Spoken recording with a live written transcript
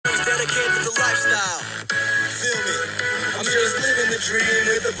dream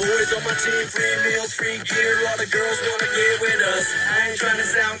with the boys on my team. Free meals, free gear, all the girls wanna get with us. I ain't trying to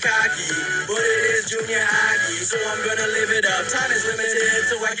sound cocky, but it is junior hockey, so I'm gonna live it up. Time is limited,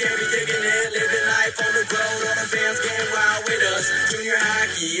 so I can't be kicking it. Living life on the road, all the fans getting wild with us. Junior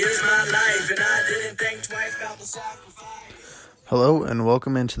hockey is my life, and I didn't think twice about the sacrifice. Hello and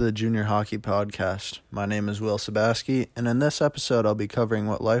welcome into the Junior Hockey Podcast. My name is Will Sabaski, and in this episode I'll be covering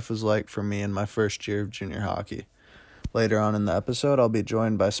what life was like for me in my first year of junior hockey. Later on in the episode I'll be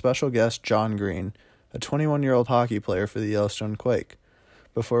joined by special guest John Green, a 21-year-old hockey player for the Yellowstone Quake.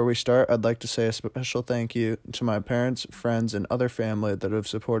 Before we start, I'd like to say a special thank you to my parents, friends, and other family that have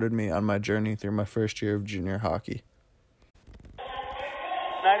supported me on my journey through my first year of junior hockey.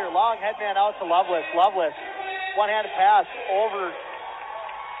 Snyder, long headman out to Loveless. Loveless, one-handed pass over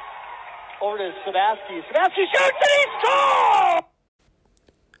to Sabaski. Sabaski shoots and he scores!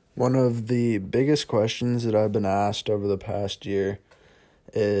 One of the biggest questions that I've been asked over the past year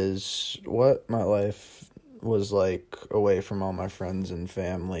is what my life was like away from all my friends and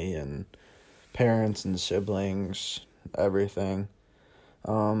family and parents and siblings, everything.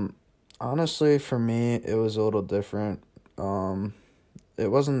 Honestly, for me, it was a little different. It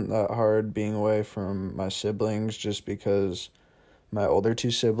wasn't that hard being away from my siblings just because my older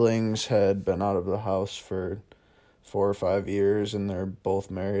two siblings had been out of the house for 4 or 5 years and they're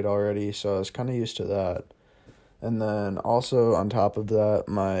both married already, so I was kind of used to that. And then also on top of that,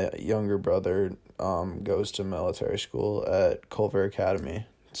 my younger brother goes to military school at Culver Academy.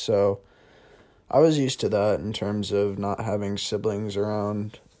 So I was used to that in terms of not having siblings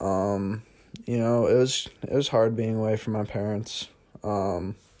around. It was hard being away from my parents.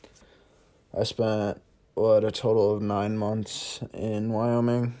 I spent, a total of 9 months in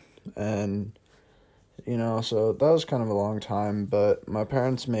Wyoming, and, so that was kind of a long time, but my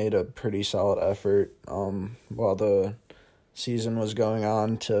parents made a pretty solid effort, while the season was going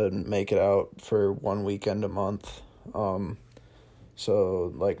on to make it out for 1 weekend a month.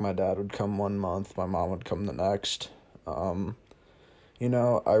 So, my dad would come 1 month, my mom would come the next. I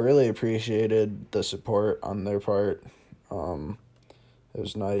really appreciated the support on their part. It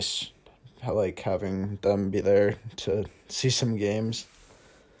was nice, having them be there to see some games.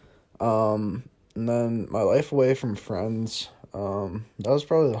 And then my life away from friends, that was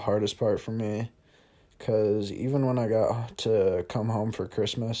probably the hardest part for me, because even when I got to come home for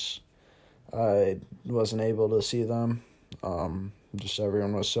Christmas, I wasn't able to see them. Just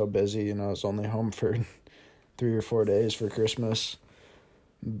everyone was so busy, I was only home for 3 or 4 days for Christmas.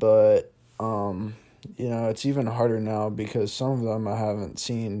 But, it's even harder now because some of them I haven't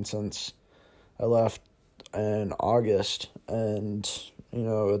seen since I left in August, and,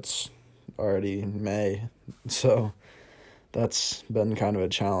 it's already May, so that's been kind of a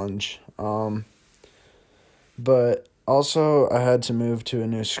challenge. But also I had to move to a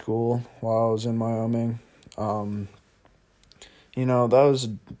new school while I was in Wyoming. That was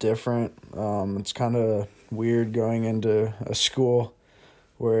different. It's kind of weird going into a school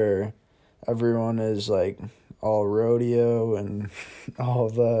where everyone is all rodeo and all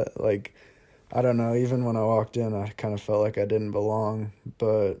of that. I don't know, even when I walked in, I kind of felt like I didn't belong,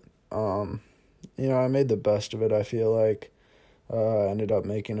 but, I made the best of it, I feel like. I ended up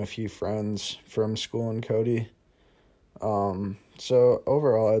making a few friends from school in Cody. So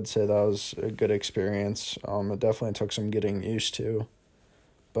overall, I'd say that was a good experience. It definitely took some getting used to,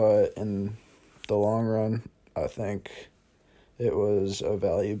 but in the long run, I think it was a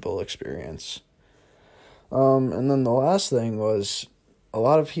valuable experience. And then the last thing was, a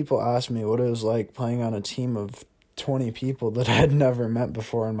lot of people asked me what it was like playing on a team of 20 people that I had never met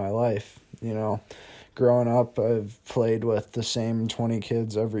before in my life. Growing up, I've played with the same 20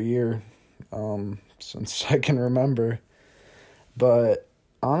 kids every year, since I can remember. But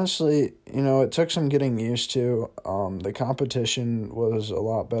honestly, it took some getting used to. The competition was a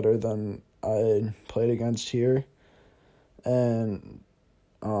lot better than I played against here. And,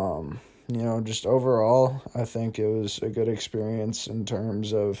 just overall, I think it was a good experience in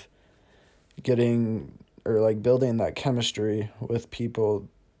terms of building that chemistry with people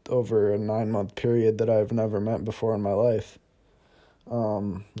over a 9-month period that I've never met before in my life.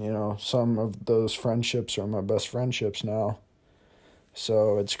 Some of those friendships are my best friendships now.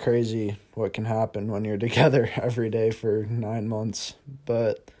 So it's crazy what can happen when you're together every day for 9 months.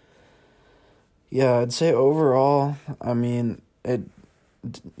 But yeah, I'd say overall,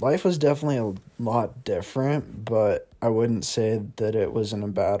 life was definitely a lot different, but I wouldn't say that it was in a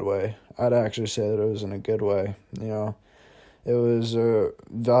bad way. I'd actually say that it was in a good way. It was a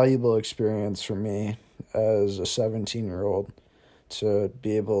valuable experience for me as a 17-year-old to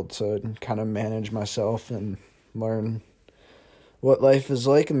be able to kind of manage myself and learn what life is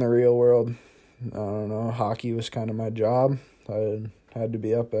like in the real world. I don't know, hockey was kind of my job. I had to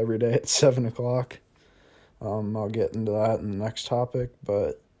be up every day at 7 o'clock. I'll get into that in the next topic,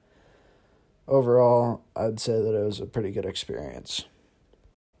 but overall, I'd say that it was a pretty good experience.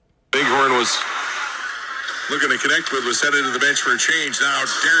 Bighorn was looking to connect, but was headed to the bench for a change. Now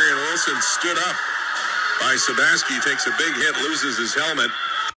Darian Wilson stood up by Sabaski, takes a big hit, loses his helmet.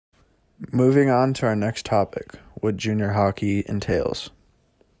 Moving on to our next topic, what junior hockey entails.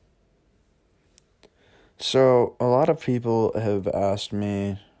 So, a lot of people have asked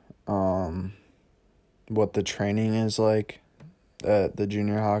me what the training is like at the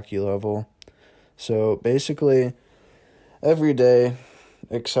junior hockey level. So, basically, every day,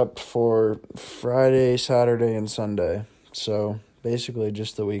 except for Friday, Saturday, and Sunday, so basically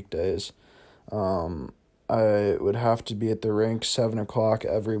just the weekdays, I would have to be at the rink 7 o'clock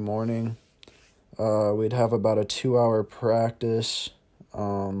every morning. We'd have about a 2-hour practice.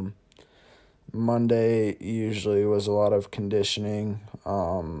 Monday usually was a lot of conditioning.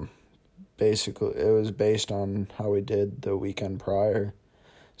 Basically, it was based on how we did the weekend prior.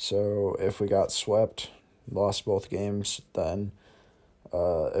 So if we got swept, lost both games, then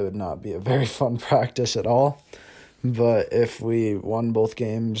it would not be a very fun practice at all. But if we won both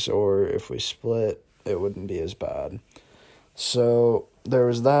games or if we split, it wouldn't be as bad. So there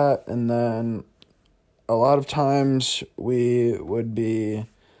was that, and then a lot of times we would be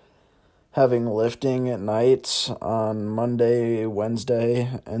having lifting at nights on Monday,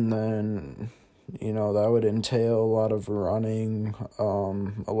 Wednesday, and then, that would entail a lot of running,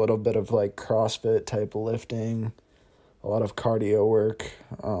 a little bit of like CrossFit type of lifting, a lot of cardio work,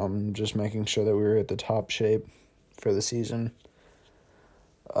 just making sure that we were at the top shape for the season.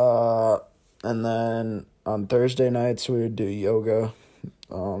 And then on Thursday nights, we would do yoga.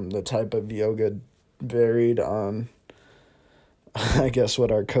 The type of yoga varied on, I guess,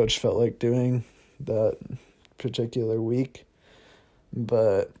 what our coach felt like doing that particular week.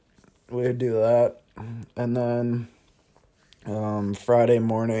 But we would do that. And then Friday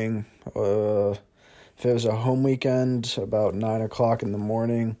morning, if it was a home weekend, about 9 o'clock in the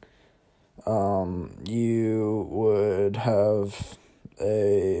morning, you would have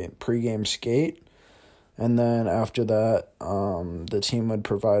a pregame skate, and then after that, the team would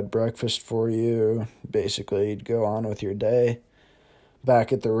provide breakfast for you. Basically, you'd go on with your day.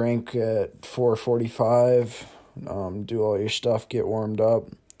 Back at the rink at 4:45, do all your stuff, get warmed up,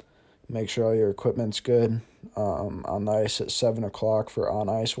 make sure all your equipment's good. On the ice at 7 o'clock for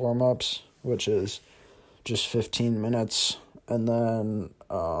on-ice warm-ups, which is just 15 minutes, and then,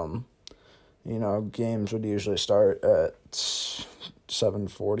 games would usually start at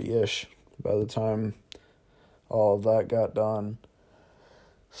 7:40-ish by the time all of that got done.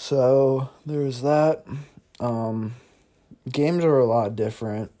 So there was that. Games are a lot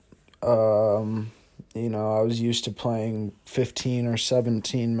different. I was used to playing 15 or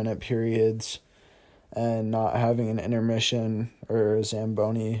 17-minute periods and not having an intermission or a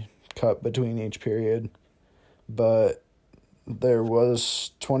Zamboni cut between each period. But there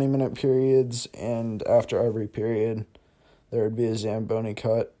was 20-minute periods, and after every period, there would be a Zamboni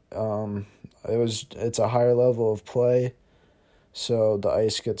cut. It's a higher level of play, so the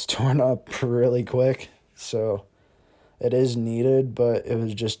ice gets torn up really quick. So it is needed, but it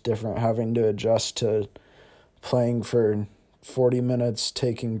was just different having to adjust to playing for 40 minutes,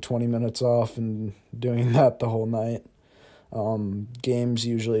 taking 20 minutes off, and doing that the whole night. Games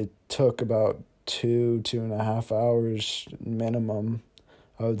usually took about 2.5 hours minimum,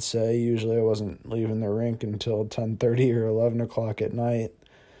 I would say. Usually I wasn't leaving the rink until 10:30 or 11 o'clock at night,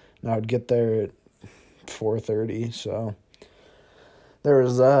 and I would get there at 4:30, so there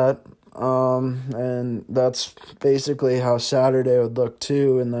was that. And that's basically how Saturday would look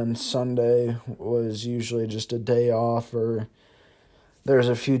too, and then Sunday was usually just a day off, or there's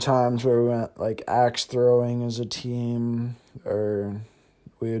a few times where we went like axe throwing as a team, or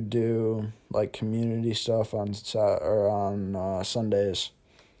we would do like community stuff on Sundays.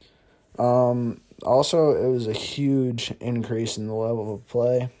 Also, it was a huge increase in the level of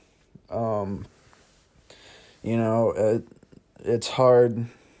play. It's hard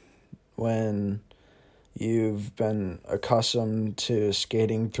when you've been accustomed to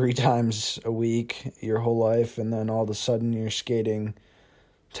skating 3 times a week your whole life, and then all of a sudden you're skating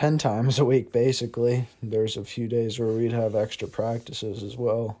 10 times a week, basically. There's a few days where we'd have extra practices as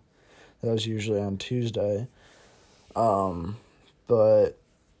well. That was usually on Tuesday. But,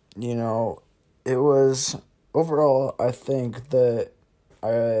 it was, overall, I think that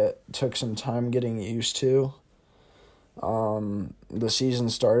I took some time getting used to. The season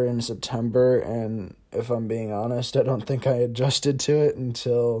started in September, and if I'm being honest, I don't think I adjusted to it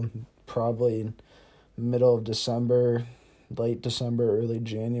until probably middle of December, late December, early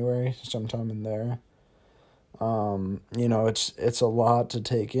January, sometime in there. It's a lot to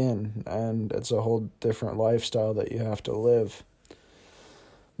take in, and it's a whole different lifestyle that you have to live.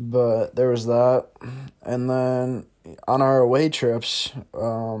 But there was that, and then on our away trips,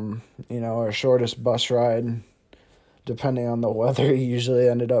 our shortest bus ride, depending on the weather, usually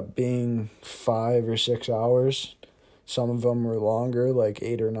ended up being 5 or 6 hours. Some of them were longer, like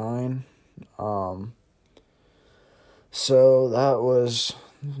 8 or 9. So that was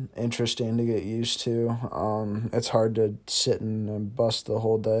interesting to get used to. It's hard to sit in a bus the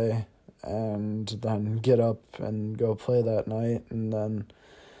whole day and then get up and go play that night, and then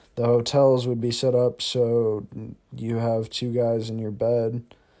the hotels would be set up so you have 2 guys in your bed,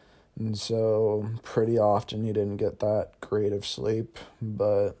 and so pretty often you didn't get that great of sleep,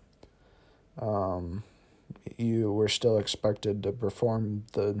 but you were still expected to perform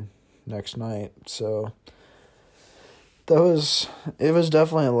the next night. So it was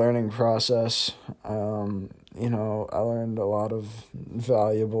definitely a learning process. I learned a lot of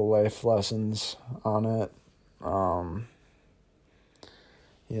valuable life lessons on it.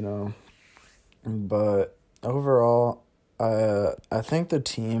 But overall, I think the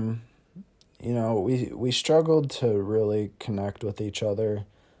team, we struggled to really connect with each other.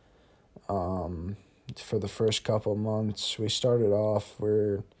 For the first couple months, we started off,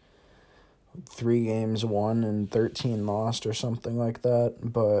 we're 3 games won and 13 lost or something like that.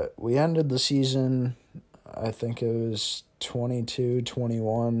 But we ended the season, I think it was 22,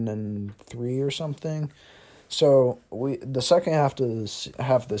 21, and 3 or something. So the second half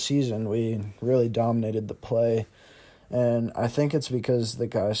of the season, we really dominated the play. And I think it's because the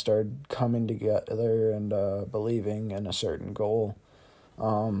guys started coming together and believing in a certain goal.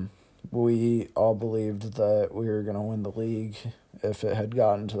 We all believed that we were going to win the league if it had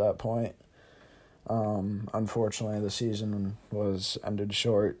gotten to that point. Unfortunately, the season was ended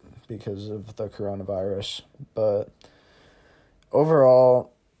short because of the coronavirus. But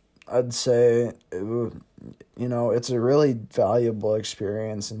overall, I'd say, it's a really valuable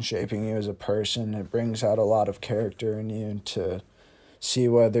experience in shaping you as a person. It brings out a lot of character in you to see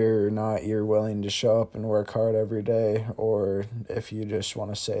whether or not you're willing to show up and work hard every day, or if you just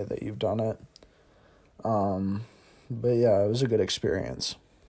want to say that you've done it. But yeah, it was a good experience.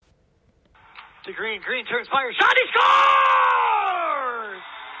 To Green turns, fire, shot, he scores!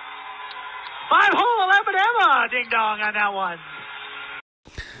 5-hole 11 Emma, ding dong on that one.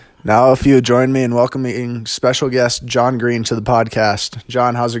 Now, if you would join me in welcoming special guest John Green to the podcast.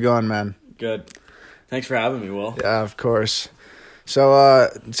 John, how's it going, man? Good. Thanks for having me, Will. Yeah, of course. So,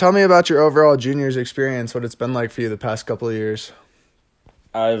 tell me about your overall juniors experience, what it's been like for you the past couple of years.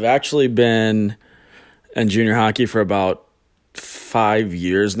 I've actually been in junior hockey for about 5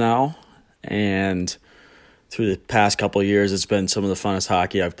 years now, and through the past couple of years, it's been some of the funnest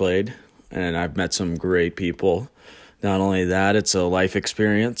hockey I've played, and I've met some great people. Not only that, it's a life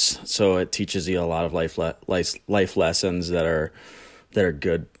experience, so it teaches you a lot of life lessons that are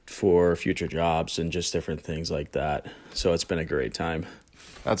good for future jobs and just different things like that. So it's been a great time.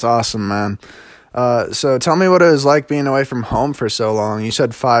 That's awesome, man. So tell me what it was like being away from home for so long. You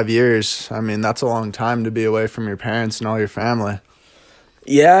said 5 years. I mean, that's a long time to be away from your parents and all your family.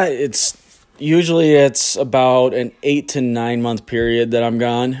 Yeah, it's about an 8 to 9 month period that I'm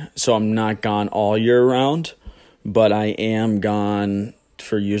gone. So I'm not gone all year round, but I am gone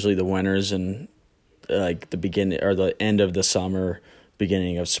for usually the winters and like the beginning or the end of the summer,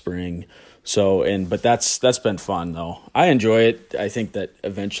 beginning of spring. But that's been fun though. I enjoy it. I think that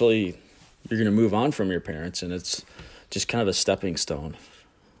eventually you're going to move on from your parents, and it's just kind of a stepping stone.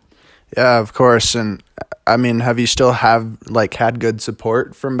 Yeah, of course. And I mean, have you still had good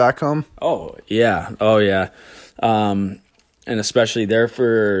support from back home? Oh yeah. And especially there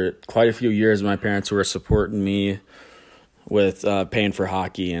for quite a few years, my parents were supporting me with paying for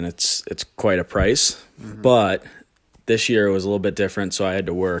hockey, and it's quite a price. Mm-hmm. But this year it was a little bit different, so I had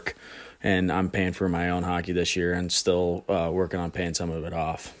to work, and I'm paying for my own hockey this year and still working on paying some of it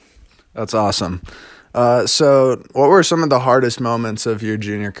off. That's awesome. So what were some of the hardest moments of your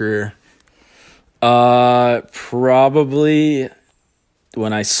junior career? Probably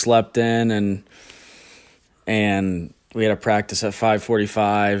when I slept in and we had a practice at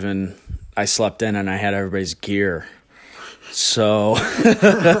 5:45 and I slept in and I had everybody's gear. So,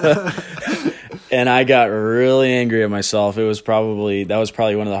 and I got really angry at myself. That was probably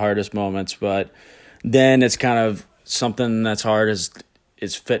one of the hardest moments, but then it's kind of something that's hard is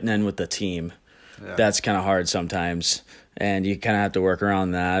fitting in with the team. that's kind of hard sometimes. And you kind of have to work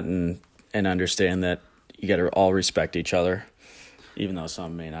around that and understand that you got to all respect each other, even though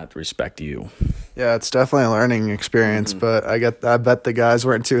some may not respect you. Yeah, it's definitely a learning experience, but I bet the guys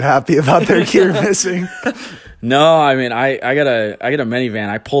weren't too happy about their gear missing. No, I mean, I got a minivan.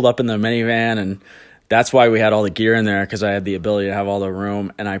 I pulled up in the minivan, and that's why we had all the gear in there, because I had the ability to have all the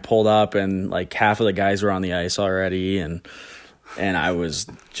room. And I pulled up, and like half of the guys were on the ice already, and I was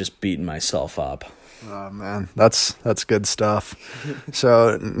just beating myself up. Oh man, that's good stuff.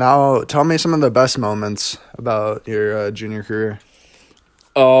 So now, tell me some of the best moments about your junior career.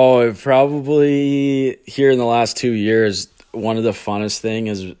 Oh, probably here in the last 2 years, one of the funnest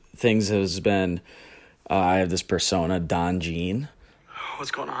things has been I have this persona, Don Jean.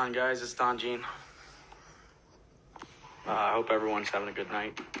 What's going on, guys? It's Don Jean. I hope everyone's having a good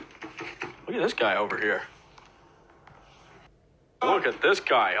night. Look at this guy over here. Look at this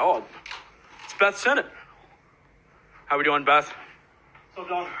guy. Oh, it's Beth Sinnott. How we doing, Beth? So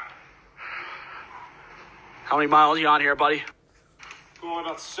done. How many miles you on here, buddy? Going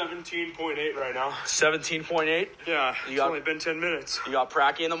about 17.8 right now. 17.8? Yeah, it's only been 10 minutes. You got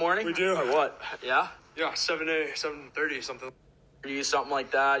pracky in the morning? We do. Or what? Yeah? Yeah, 7:30 something. You something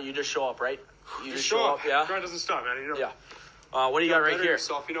like that, you just show up, right? You just show up. Yeah? Grind doesn't stop, man. You know. Yeah. What do you got right here?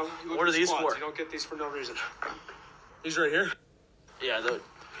 Yourself, you know, you What are these squats. for? You don't get these for no reason. These right here. Yeah,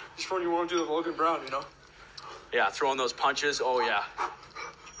 Just for when you want to do the Logan Brown, you know. yeah, throwing those punches. Oh, yeah.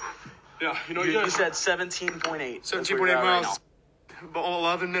 Yeah, you know You said 17.8. 17.8 miles. About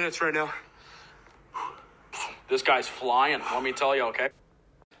 11 minutes right now. This guy's flying, let me tell you, okay?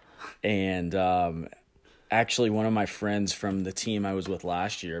 And actually, one of my friends from the team I was with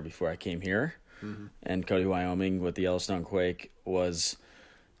last year before I came here, in Cody, Wyoming, with the Yellowstone Quake,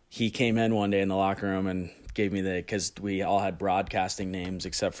 he came in one day in the locker room and gave me because we all had broadcasting names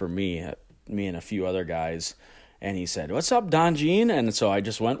except for me and a few other guys. And he said, "What's up, Don Jean?" And so I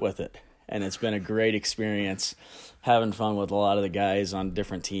just went with it. And it's been a great experience having fun with a lot of the guys on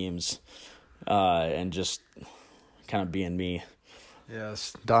different teams and just kind of being me.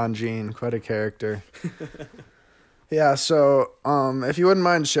 Yes, Don Jean, quite a character. Yeah, so if you wouldn't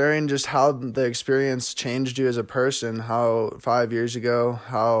mind sharing just how the experience changed you as a person, how 5 years ago,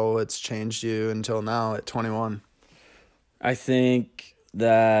 how it's changed you until now at 21. I think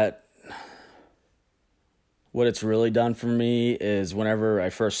that what it's really done for me is whenever I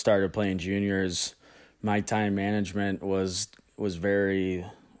first started playing juniors, my time management was very,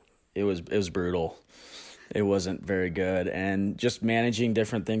 it was brutal. It wasn't very good. And just managing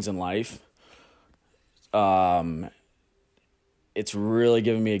different things in life, it's really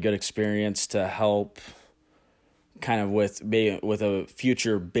given me a good experience to help kind of with a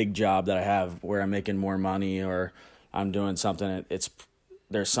future big job that I have where I'm making more money or I'm doing something.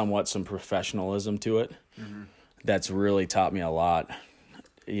 There's somewhat some professionalism to it. Mm-hmm. That's really taught me a lot,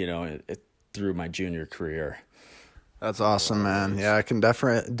 through my junior career. That's awesome, man. Yeah, I can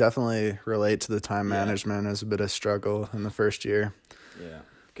definitely relate to the time management as a bit of struggle in the first year. Yeah,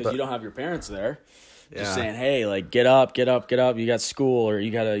 because you don't have your parents there. Just saying, hey, like get up. You got school or you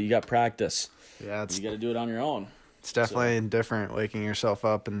got practice. Yeah, you got to do it on your own. It's definitely different waking yourself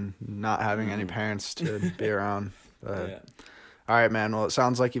up and not having any parents to be around. But, all right, man. Well, it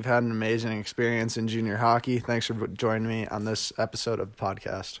sounds like you've had an amazing experience in junior hockey. Thanks for joining me on this episode of the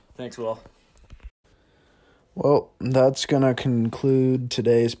podcast. Thanks, Will. Well, that's going to conclude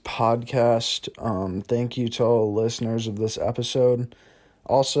today's podcast. Thank you to all listeners of this episode.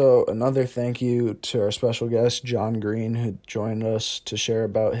 Also, another thank you to our special guest, John Green, who joined us to share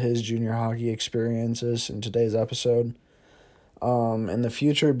about his junior hockey experiences in today's episode. In the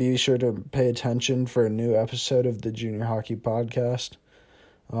future, be sure to pay attention for a new episode of the Junior Hockey Podcast.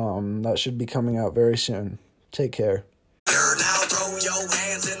 That should be coming out very soon. Take care. Now throw your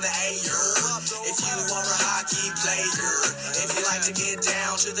hands in the air if you are a hockey player. If you like to get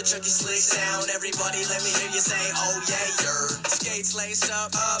down to the Chucky Slick sound, everybody let me hear you say, oh yeah, skates laced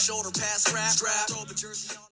up, shoulder pads strap, throw the jersey on.